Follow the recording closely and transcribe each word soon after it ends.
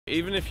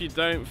even if you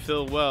don't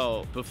feel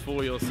well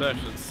before your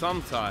session,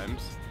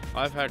 sometimes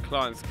I've had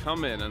clients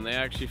come in and they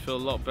actually feel a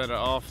lot better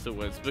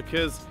afterwards,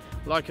 because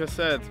like I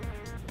said,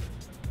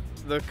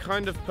 the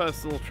kind of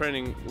personal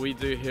training we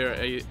do here at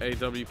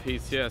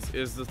AWPTS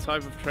is the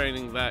type of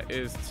training that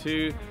is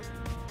to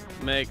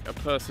make a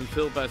person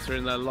feel better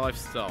in their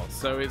lifestyle.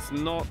 So it's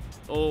not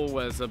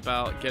always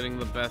about getting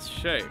the best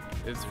shape.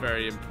 It's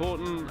very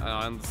important, and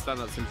I understand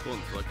that's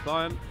important to the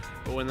client,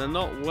 but when they're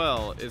not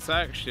well, it's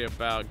actually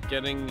about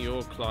getting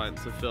your client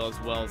to feel as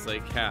well as they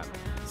can.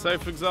 So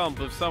for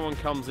example, if someone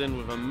comes in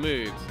with a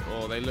mood,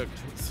 or they look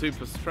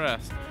super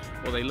stressed,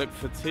 or they look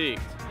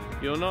fatigued,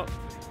 you're not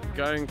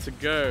going to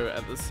go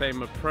at the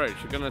same approach.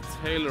 You're going to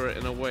tailor it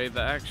in a way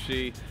that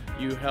actually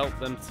you help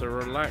them to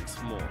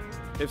relax more.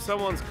 If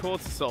someone's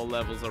cortisol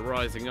levels are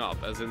rising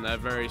up, as in they're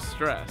very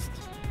stressed,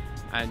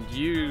 and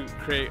you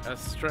create a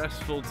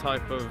stressful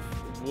type of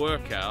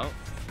workout,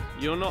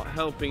 you're not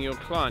helping your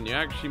client, you're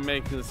actually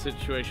making the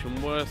situation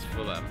worse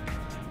for them.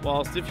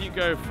 Whilst if you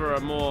go for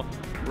a more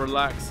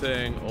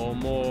relaxing or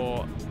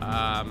more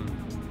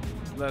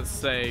let's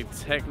say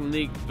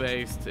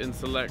technique-based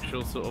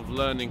intellectual sort of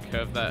learning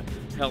curve that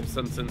helps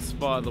them to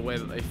inspire the way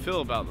that they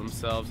feel about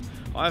themselves,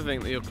 I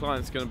think that your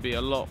client's going to be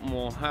a lot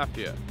more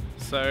happier.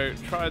 So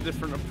try a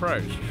different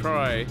approach,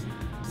 try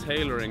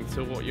tailoring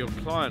to what your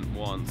client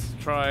wants,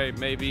 try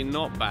maybe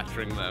not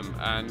battering them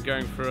and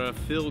going for a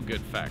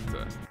feel-good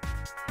factor.